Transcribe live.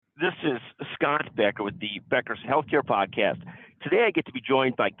This is Scott Becker with the Becker's Healthcare Podcast. Today I get to be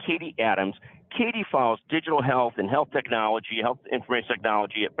joined by Katie Adams. Katie follows digital health and health technology, health information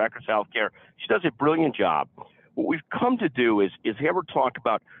technology at Becker's Healthcare. She does a brilliant job. What we've come to do is have her talk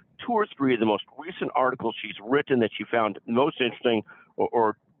about two or three of the most recent articles she's written that she found most interesting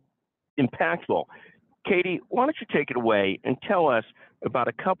or impactful. Katie, why don't you take it away and tell us about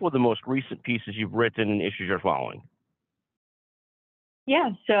a couple of the most recent pieces you've written and issues you're following?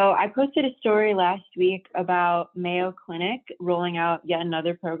 Yeah, so I posted a story last week about Mayo Clinic rolling out yet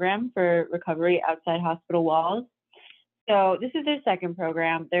another program for recovery outside hospital walls. So this is their second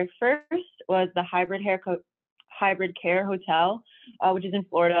program. Their first was the Hybrid Care Hotel, which is in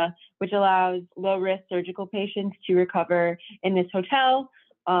Florida, which allows low-risk surgical patients to recover in this hotel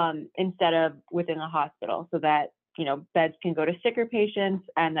instead of within the hospital, so that beds can go to sicker patients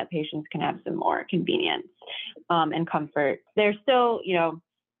and that patients can have some more convenience and comfort. They're still,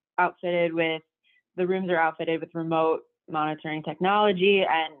 outfitted with, the rooms are outfitted with remote monitoring technology,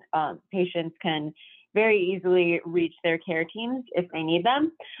 and patients can very easily reach their care teams if they need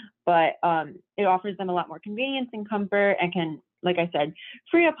them. But it offers them a lot more convenience and comfort and can, like I said,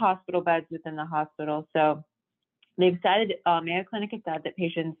 free up hospital beds within the hospital. So they've said, Mayo Clinic has said that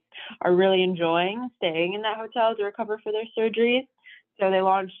patients are really enjoying staying in that hotel to recover for their surgeries. So they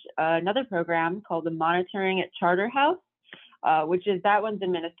launched another program called the Monitoring at Charterhouse, that one's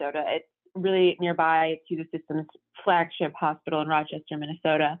in Minnesota. It's really nearby to the system's flagship hospital in Rochester,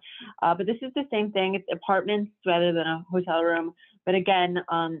 Minnesota. But this is the same thing. It's apartments rather than a hotel room. But again,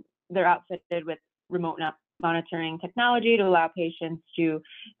 they're outfitted with remote monitoring technology to allow patients to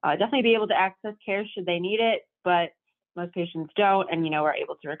definitely be able to access care should they need it, but most patients don't, and are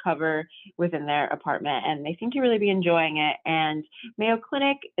able to recover within their apartment, and they seem to really be enjoying it. And Mayo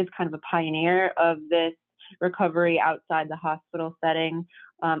Clinic is kind of a pioneer of this recovery outside the hospital setting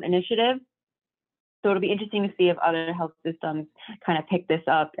initiative. So it'll be interesting to see if other health systems kind of pick this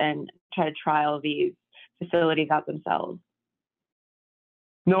up and try to trial these facilities out themselves.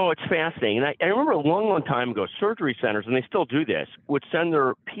 No, it's fascinating. And I remember a long, long time ago, surgery centers, and they still do this, would send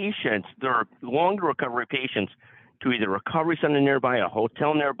their patients, their longer recovery patients, to either a recovery center nearby, a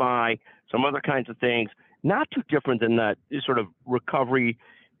hotel nearby, some other kinds of things. Not too different than that sort of recovery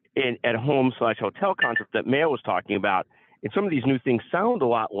at home / hotel concept that Mayo was talking about. And some of these new things sound a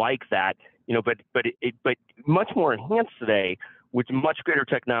lot like that, but much more enhanced today with much greater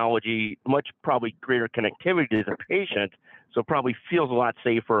technology, much probably greater connectivity to the patient. So probably feels a lot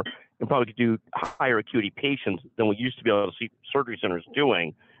safer and probably could do higher acuity patients than we used to be able to see surgery centers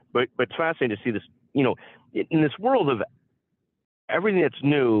doing. But it's fascinating to see this, in this world of everything that's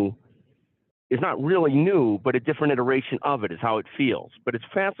new is not really new, but a different iteration of it is how it feels. But it's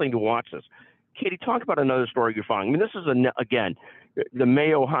fascinating to watch this. Katie, talk about another story you're following. I mean, this is, again, the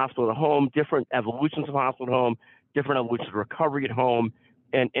Mayo Hospital at Home, different evolutions of hospital at home, different evolutions of recovery at home,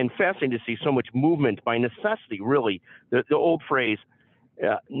 and fascinating to see so much movement by necessity, really. The old phrase,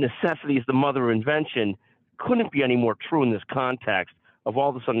 necessity is the mother of invention, couldn't be any more true in this context of all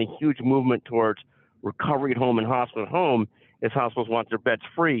of a sudden a huge movement towards recovery at home and hospital at home as hospitals want their beds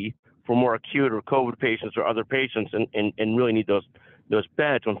free for more acute or COVID patients or other patients and really need those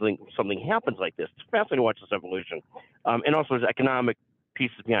beds when something happens like this. It's fascinating to watch this evolution. And also there's economic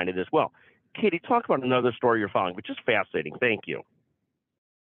pieces behind it as well. Katie, talk about another story you're following, which is fascinating. Thank you.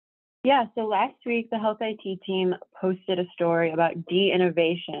 Yeah, so last week, the Health IT team posted a story about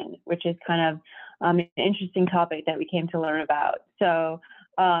de-innovation, which is kind of an interesting topic that we came to learn about. So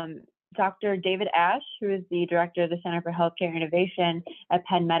Dr. David Ash, who is the director of the Center for Healthcare Innovation at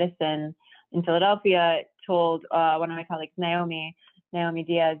Penn Medicine in Philadelphia, told one of my colleagues, Naomi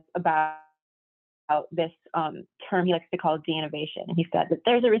Diaz, about this term he likes to call de-innovation. And he said that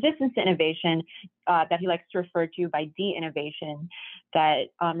there's a resistance to innovation that he likes to refer to by de-innovation that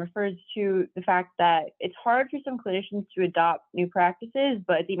refers to the fact that it's hard for some clinicians to adopt new practices,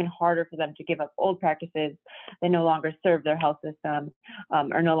 but it's even harder for them to give up old practices that no longer serve their health system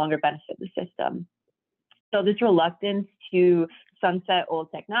or no longer benefit the system. So this reluctance to sunset old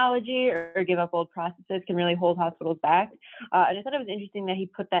technology or give up old processes can really hold hospitals back. And I thought it was interesting that he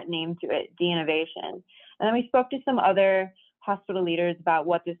put that name to it, de-innovation. And then we spoke to some other hospital leaders about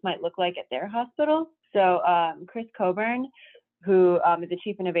what this might look like at their hospital. So Chris Coburn, who is the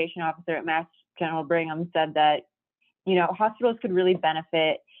Chief Innovation Officer at Mass General Brigham, said that, hospitals could really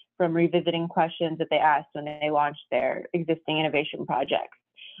benefit from revisiting questions that they asked when they launched their existing innovation projects.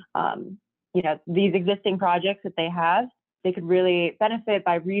 These existing projects that they have, they could really benefit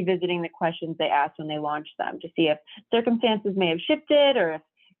by revisiting the questions they asked when they launched them to see if circumstances may have shifted or if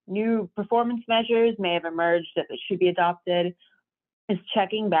new performance measures may have emerged that should be adopted. is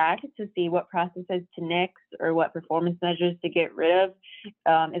checking back to see what processes to nix or what performance measures to get rid of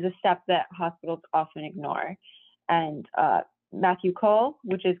is a step that hospitals often ignore. And Matthew Cole,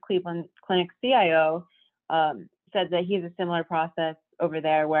 which is Cleveland Clinic CIO, said that he has a similar process over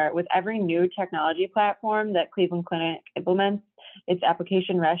there where with every new technology platform that Cleveland Clinic implements, its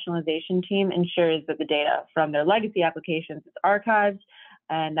application rationalization team ensures that the data from their legacy applications is archived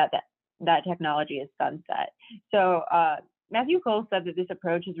and that technology is sunset. So Matthew Cole said that this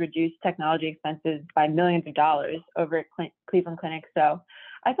approach has reduced technology expenses by millions of dollars over at Cleveland Clinic. So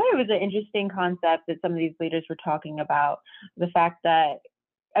I thought it was an interesting concept that some of these leaders were talking about, the fact that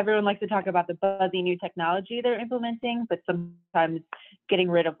everyone likes to talk about the buzzy new technology they're implementing, but sometimes getting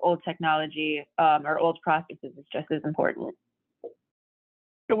rid of old technology or old processes is just as important.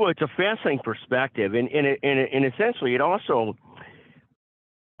 Well, it's a fascinating perspective, and essentially it also,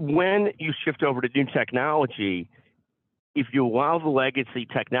 when you shift over to new technology, if you allow the legacy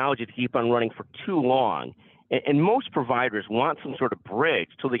technology to keep on running for too long, and most providers want some sort of bridge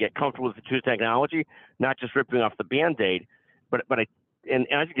till they get comfortable with the new technology, not just ripping off the Band-Aid, but I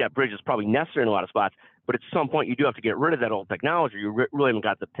think that bridge is probably necessary in a lot of spots, but at some point you do have to get rid of that old technology. You really haven't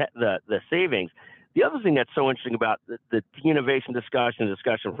got the savings. The other thing that's so interesting about the innovation discussion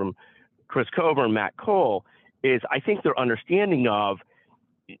from Chris Kober and Matt Cole is I think their understanding of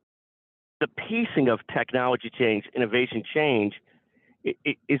the pacing of technology change, innovation change,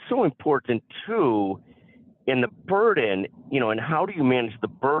 is so important too, in the burden, and how do you manage the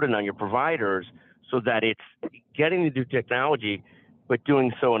burden on your providers so that it's getting the new technology, but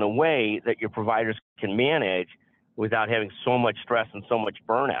doing so in a way that your providers can manage without having so much stress and so much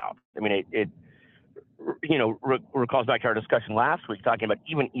burnout. I mean, it recalls back to our discussion last week talking about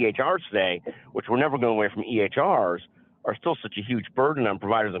even EHRs today, which we're never going away from EHRs, are still such a huge burden on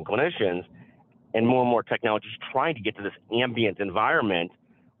providers and clinicians, and more technology is trying to get to this ambient environment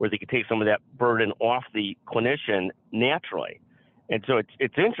where they can take some of that burden off the clinician naturally. And so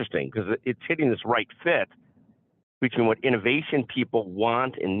it's interesting because it's hitting this right fit between what innovation people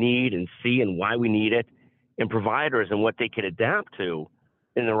want and need and see and why we need it, and providers and what they can adapt to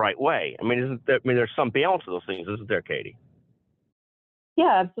in the right way. I mean, there's some balance of those things, isn't there, Katie?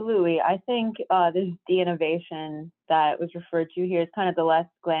 Yeah, absolutely. I think this de-innovation that was referred to here is kind of the less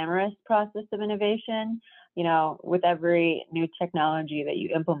glamorous process of innovation. With every new technology that you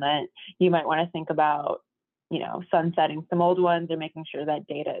implement, you might want to think about, sunsetting some old ones or making sure that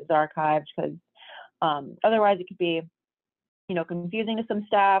data is archived, because otherwise it could be, confusing to some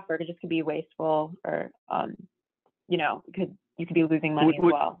staff, or it just could be wasteful, or, you could be losing money as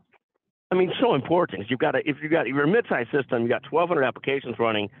well. I mean, so important. If you're a mid-sized system, you got 1,200 applications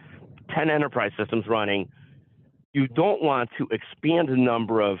running, 10 enterprise systems running. You don't want to expand the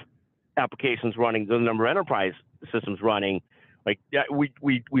number of applications running, the number of enterprise systems running. Like we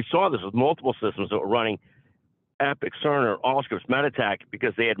saw this with multiple systems that were running Epic, Cerner, Allscripts, Meditech,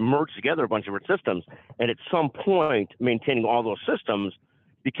 because they had merged together a bunch of different systems. And at some point, maintaining all those systems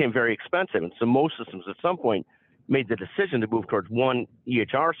became very expensive. And so most systems at some point made the decision to move towards one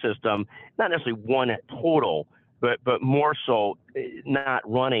EHR system, not necessarily one total, but more so not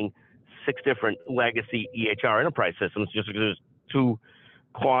running 6 different legacy EHR enterprise systems just because it was too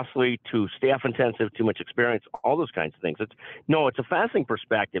costly, too staff intensive, too much experience, all those kinds of things. It's a fascinating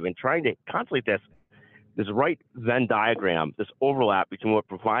perspective, and trying to contemplate this right Venn diagram, this overlap between what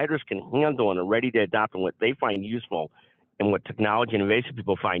providers can handle and are ready to adopt and what they find useful, and what technology innovation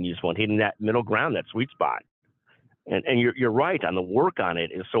people find useful, and hitting that middle ground, that sweet spot. And you're right on the work on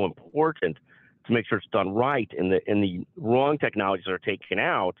it is so important to make sure it's done right, and the wrong technologies are taken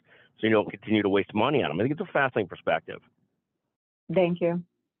out so you don't continue to waste money on them. I think it's a fascinating perspective. Thank you.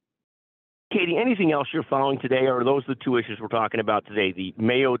 Katie, anything else you're following today, or are those the 2 issues we're talking about today? The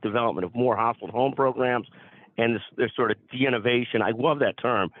Mayo development of more hospital-home programs and this sort of de-innovation. I love that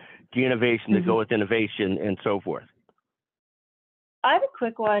term, de-innovation to go with innovation and so forth. I have a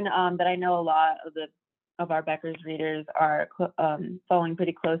quick one that I know a lot of our Becker's readers are following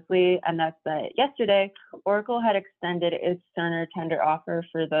pretty closely, and that's that yesterday, Oracle had extended its Cerner tender offer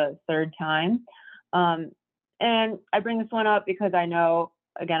for the 3rd time. And I bring this one up because I know,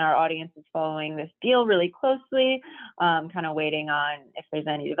 again, our audience is following this deal really closely, kind of waiting on if there's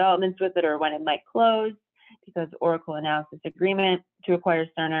any developments with it or when it might close, because Oracle announced this agreement to acquire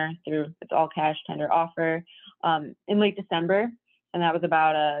Cerner through its all-cash tender offer in late December, and that was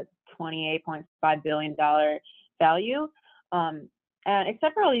about a $28.5 billion value. And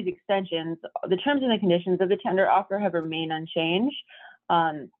except for all these extensions, the terms and the conditions of the tender offer have remained unchanged.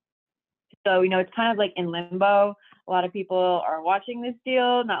 So, it's kind of like in limbo. A lot of people are watching this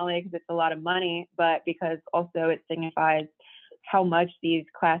deal, not only because it's a lot of money, but because also it signifies how much these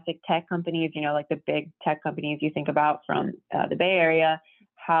classic tech companies, like the big tech companies you think about from the Bay Area,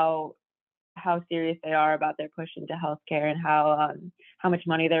 how serious they are about their push into healthcare and how much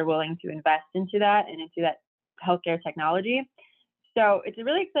money they're willing to invest into that and into that healthcare technology. So it's a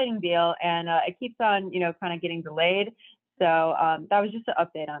really exciting deal, and it keeps on, kind of getting delayed. So that was just an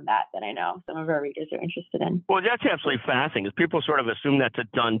update on that I know some of our readers are interested in. Well, that's absolutely fascinating, because people sort of assume that's a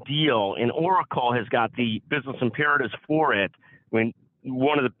done deal, and Oracle has got the business imperatives for it. I mean,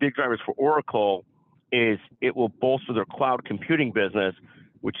 one of the big drivers for Oracle is it will bolster their cloud computing business,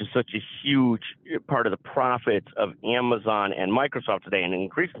 which is such a huge part of the profits of Amazon and Microsoft today, and an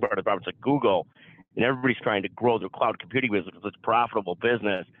increasing part of the profits of Google. And everybody's trying to grow their cloud computing business because it's a profitable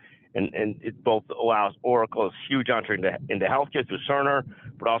business. And it both allows Oracle's huge entry into healthcare through Cerner,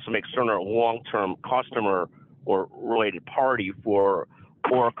 but also makes Cerner a long-term customer or related party for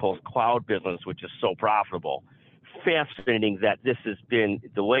Oracle's cloud business, which is so profitable. Fascinating that this has been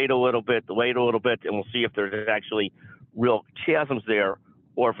delayed a little bit, and we'll see if there's actually real chasms there,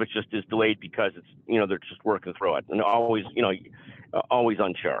 or if it just is delayed because it's, they're just working through it, and always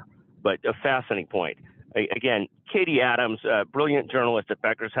unsure. But a fascinating point. Again, Katie Adams, brilliant journalist at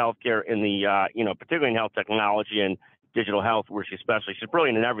Becker's Healthcare in the, particularly in health technology and digital health, where she's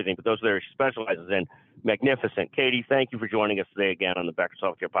brilliant in everything, but those areas she specializes in, magnificent. Katie, thank you for joining us today again on the Becker's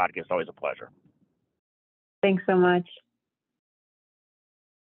Healthcare podcast. Always a pleasure. Thanks so much.